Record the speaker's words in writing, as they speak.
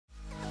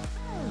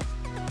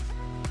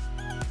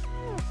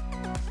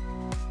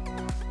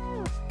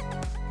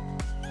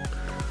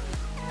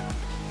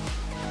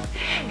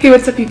Hey,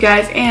 what's up you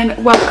guys,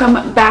 and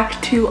welcome back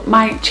to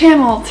my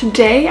channel.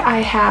 Today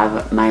I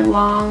have my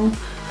long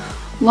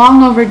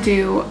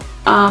overdue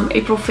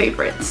April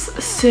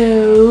favorites.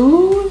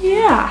 So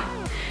yeah,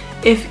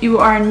 if you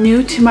are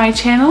new to my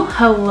channel,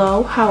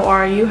 hello, how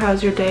are you?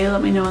 How's your day?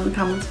 Let me know in the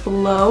comments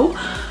below.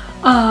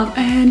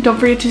 And don't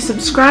forget to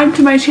subscribe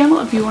to my channel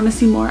if you want to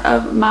see more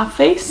of my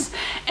face,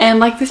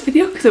 and like this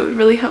video because it would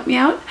really help me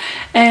out.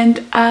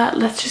 And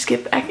let's just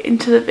get back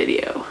into the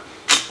video.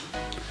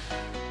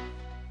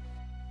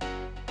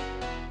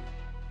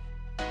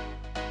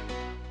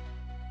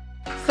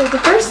 So the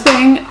first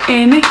thing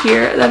in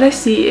here that I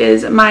see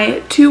is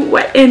my two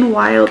Wet n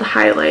Wild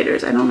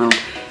highlighters. I don't know.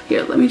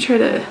 Here, let me try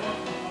to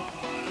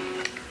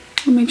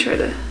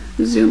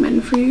zoom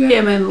in for you guys.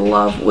 I'm in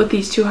love with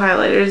these two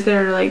highlighters.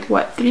 They're like,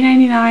 what,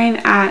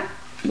 $3.99 at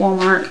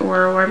Walmart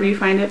or wherever you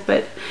find it,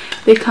 but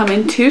they come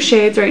in two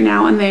shades right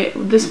now, and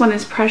this one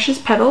is Precious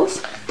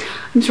Petals.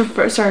 I'm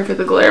sorry for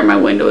the glare. My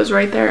window is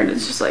right there and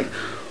it's just like,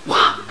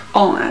 wow,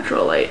 all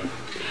natural light.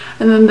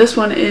 And then this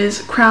one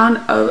is Crown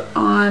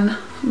on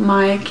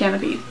My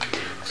Canopy.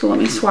 So let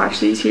me swatch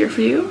these here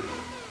for you.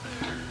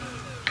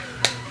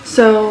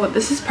 So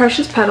this is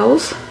Precious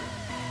Petals.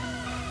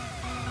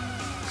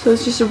 So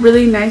it's just a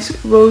really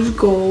nice rose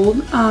gold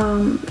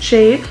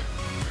shade.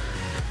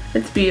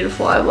 It's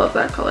beautiful. I love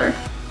that color.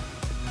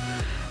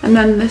 And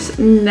then this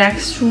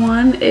next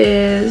one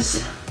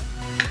is,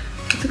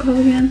 what's it called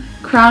again?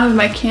 Crown of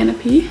My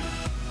Canopy.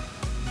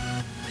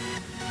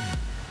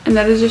 And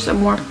that is just a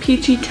more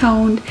peachy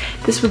toned.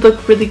 This would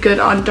look really good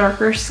on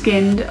darker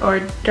skinned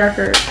or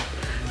darker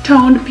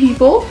toned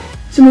people.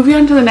 So moving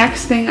on to the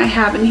next thing I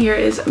have in here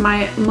is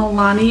my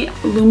Milani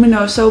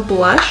Luminoso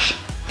blush.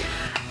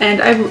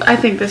 And I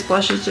think this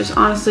blush is just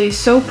honestly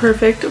so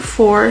perfect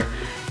for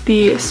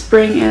the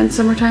spring and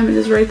summertime. It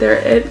is right there.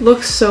 It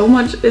looks so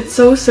much, it's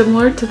so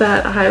similar to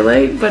that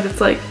highlight, but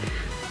it's like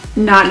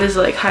not as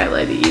like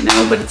highlighty, you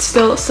know, but it's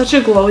still such a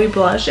glowy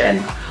blush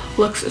and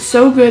looks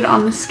so good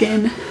on the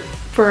skin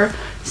for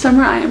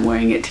summer. I am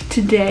wearing it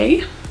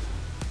today.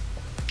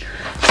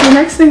 So the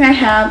next thing I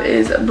have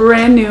is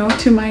brand new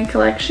to my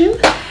collection,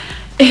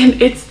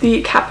 and it's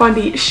the Kat Von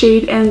D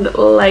Shade and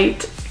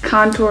Light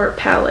Contour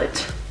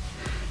Palette.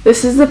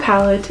 This is the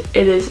palette.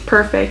 It is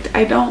perfect.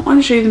 I don't want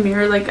to show you the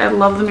mirror. Like, I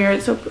love the mirror.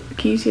 It's so,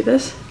 can you see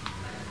this?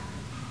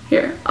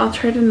 Here, I'll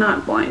try to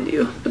not blind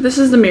you. But this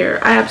is the mirror.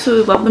 I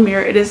absolutely love the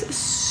mirror. It is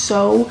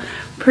so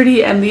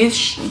pretty, and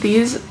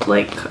these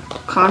like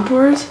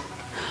contours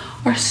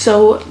are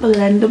so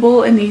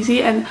blendable and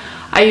easy, and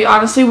I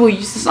honestly will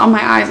use this on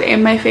my eyes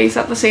and my face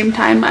at the same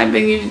time. I've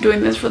been doing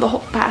this for the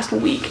whole past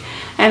week,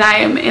 and I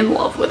am in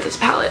love with this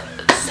palette.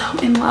 So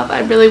in love.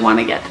 I really want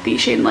to get the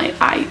Shade and Light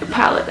Eye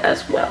palette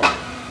as well.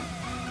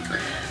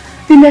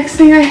 The next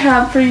thing I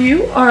have for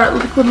you are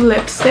liquid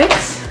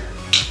lipsticks.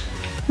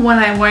 One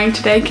I'm wearing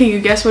today. Can you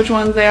guess which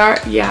ones they are?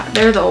 Yeah,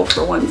 they're the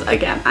Ultra ones.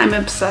 Again, I'm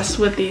obsessed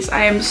with these.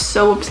 I am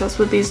so obsessed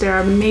with these. They're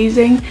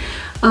amazing.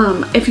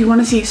 If you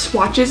want to see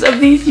swatches of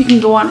these, you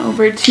can go on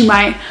over to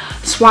my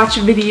swatch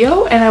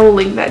video, and I will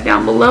link that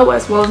down below,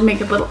 as well as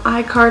make a little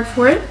iCard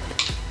for it.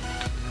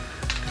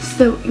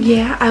 So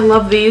yeah, I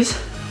love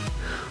these.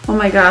 Oh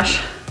my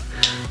gosh,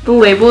 the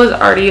label is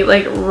already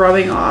like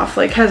rubbing off,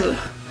 like has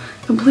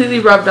completely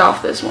rubbed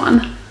off this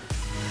one,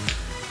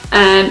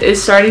 and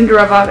is starting to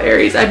rub off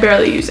Aries. I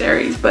barely use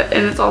Aries,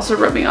 and it's also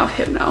rubbing off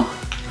Hypno.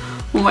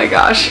 Oh my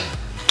gosh,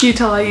 can you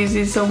tell I use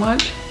these so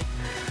much?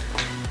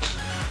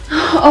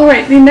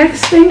 Alright, the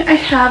next thing I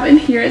have in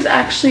here is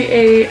actually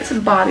a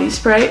body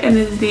spray, and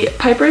it is the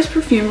Piper's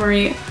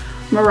Perfumery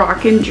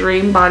Moroccan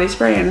Dream Body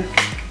Spray. And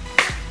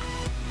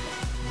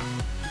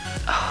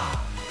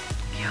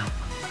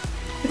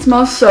it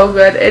smells so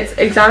good. It's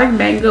exotic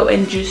mango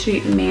and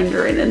juicy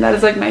mandarin, and that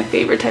is like my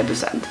favorite type of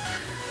scent.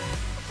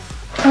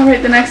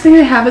 Alright, the next thing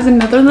I have is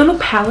another little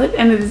palette,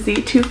 and it is the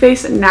Too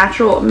Faced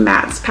Natural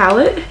Mattes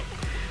palette,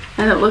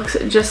 and it looks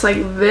just like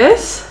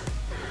this.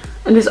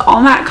 It is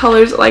all matte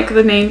colors like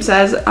the name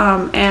says,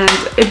 and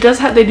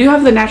they do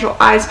have the Natural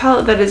Eyes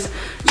palette that is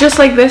just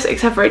like this,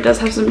 except for it does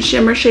have some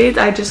shimmer shades.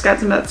 I just got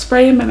some of that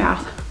spray in my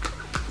mouth.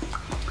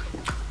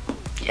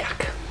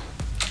 Yuck.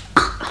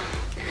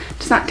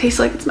 Does not taste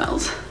like it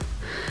smells.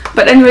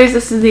 But anyways,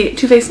 this is the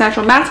Too Faced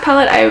Natural Mattes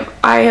palette.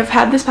 I have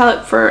had this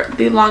palette for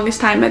the longest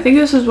time. I think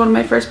this was one of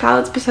my first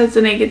palettes besides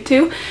the Naked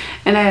 2,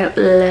 and I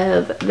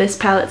love this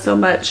palette so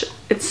much.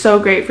 It's so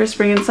great for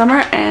spring and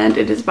summer, and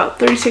it is about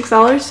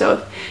 $36. So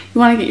if you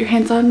want to get your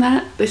hands on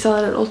that, they sell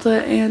it at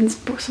Ulta and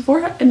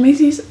Sephora and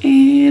Macy's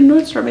and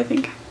Nordstrom, I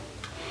think.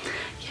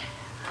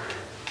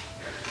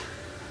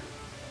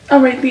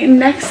 Alright, the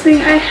next thing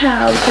I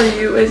have for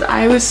you is,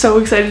 I was so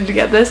excited to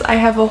get this. I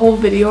have a whole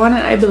video on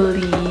it, I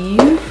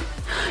believe.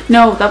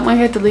 No, that one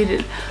got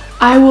deleted.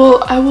 I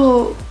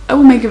will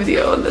make a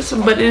video on this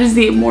one, but it is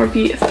the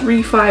Morphe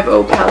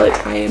 350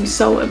 palette. I am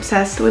so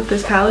obsessed with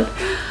this palette.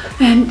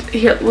 And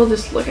here, we'll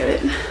just look at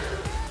it.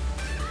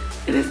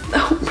 It is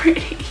so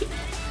pretty.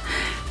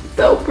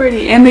 so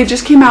pretty. And they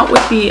just came out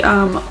with the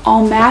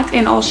all matte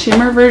and all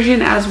shimmer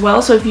version as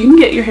well. So if you can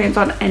get your hands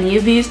on any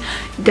of these,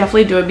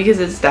 definitely do it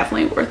because it's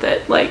definitely worth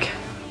it. Like,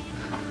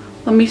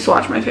 let me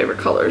swatch my favorite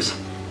colors.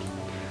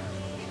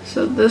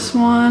 So this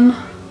one,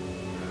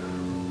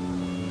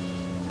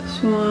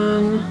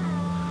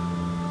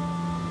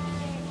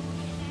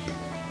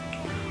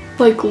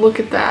 like,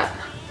 look at that.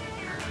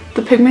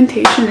 The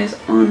pigmentation is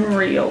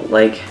unreal.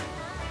 Like,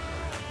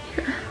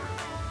 here.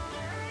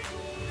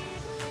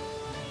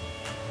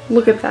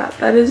 Look at that.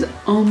 That is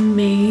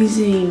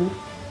amazing.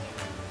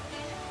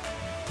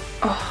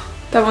 Oh,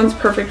 that one's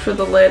perfect for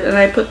the lid. And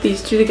I put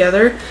these two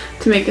together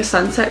to make a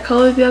sunset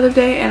color the other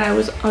day, and I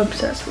was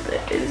obsessed with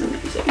it. It is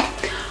amazing.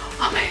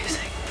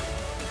 Amazing.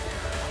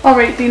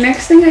 Alright, the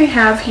next thing I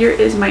have here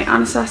is my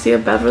Anastasia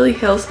Beverly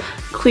Hills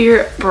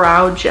Clear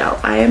Brow Gel.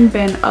 I have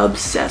been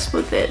obsessed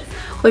with it.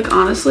 Like,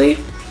 honestly,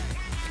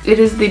 it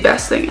is the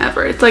best thing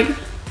ever. It's like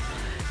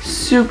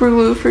super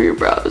glue for your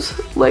brows.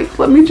 Like,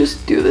 let me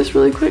just do this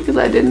really quick because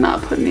I did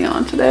not put any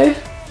on today.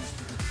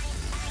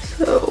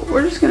 So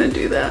we're just gonna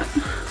do that.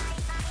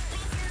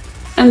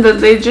 And then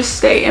they just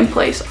stay in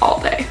place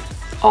all day.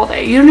 All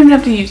day. You don't even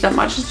have to use that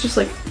much. It's just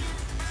like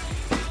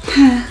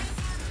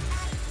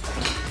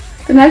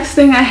The next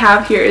thing I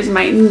have here is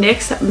my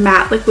NYX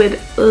Matte Liquid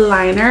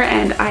Liner,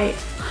 and I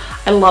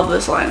love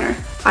this liner.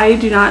 I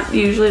do not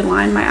usually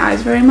line my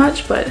eyes very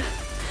much, but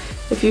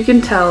if you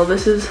can tell,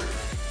 this is,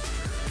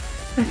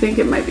 I think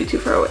it might be too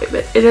far away,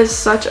 but it is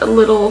such a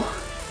little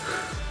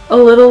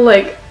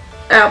like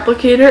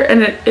applicator,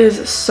 and it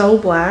is so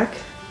black,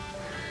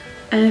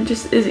 and it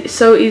just is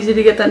so easy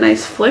to get that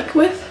nice flick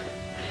with.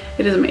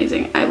 It is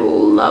amazing. I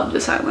love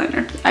this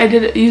eyeliner. I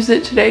did use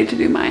it today to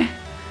do my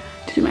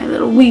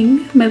little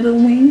wing,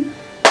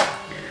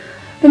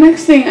 The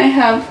next thing I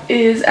have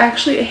is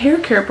actually a hair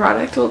care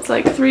product. Well, it's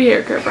like 3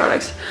 hair care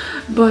products,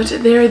 but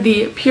they're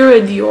the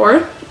Pura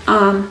Dior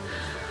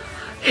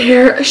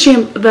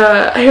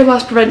the hair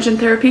loss prevention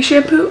therapy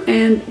shampoo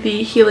and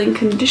the healing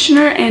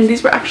conditioner, and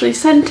these were actually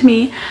sent to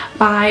me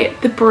by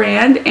the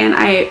brand, and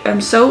I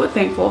am so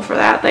thankful for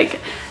that.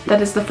 Like,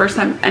 that is the first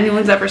time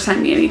anyone's ever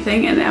sent me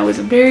anything, and I was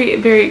very,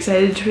 very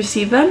excited to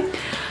receive them.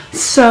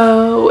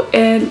 So,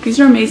 and these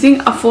are amazing.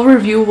 A full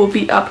review will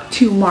be up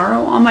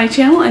tomorrow on my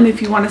channel, and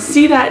if you want to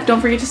see that, don't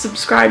forget to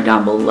subscribe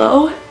down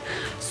below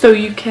so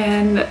you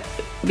can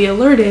be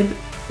alerted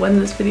when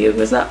this video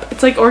goes up.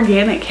 It's like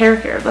organic hair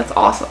care. That's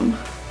awesome.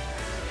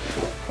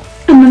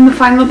 And then the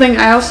final thing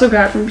I also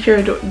got from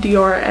Pura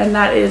Dior, and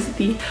that is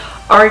the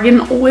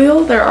argan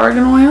oil, their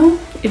argan oil.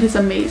 It is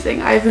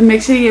amazing. I've been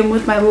mixing it in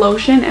with my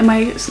lotion, and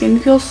my skin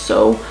feels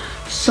so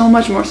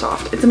much more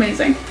soft. It's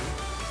amazing.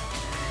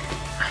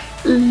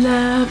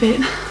 Love it.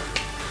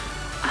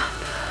 I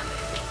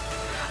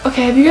love it.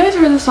 Okay, have you guys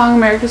heard the song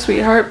America's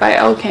Sweetheart by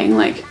Elle King?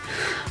 Like,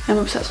 I'm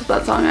obsessed with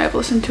that song. I've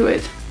listened to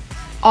it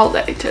all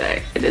day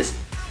today. It is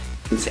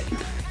insane.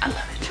 I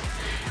love it.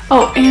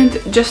 Oh,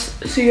 and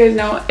just so you guys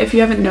know, if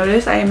you haven't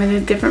noticed, I am in a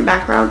different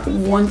background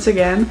once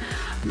again,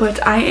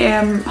 but I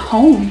am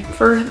home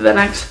for the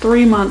next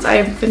 3 months. I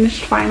have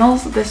finished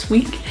finals this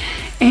week,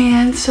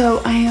 and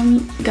so I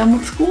am done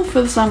with school for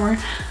the summer.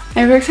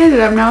 I'm very excited.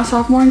 I'm now a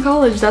sophomore in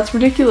college. That's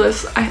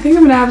ridiculous. I think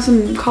I'm going to have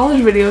some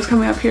college videos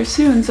coming up here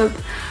soon, so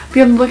be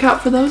on the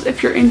lookout for those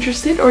if you're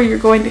interested or you're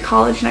going to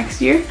college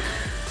next year.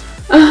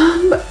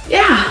 But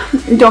yeah,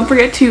 don't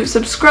forget to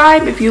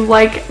subscribe if you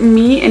like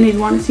me and if you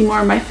want to see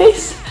more of my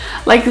face.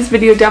 Like this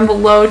video down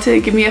below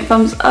to give me a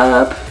thumbs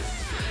up,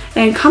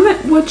 and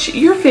comment what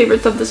your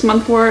favorites of this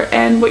month were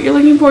and what you're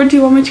looking forward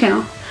to on my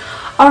channel.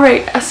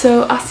 Alright,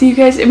 so I'll see you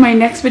guys in my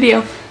next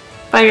video.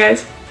 Bye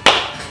guys.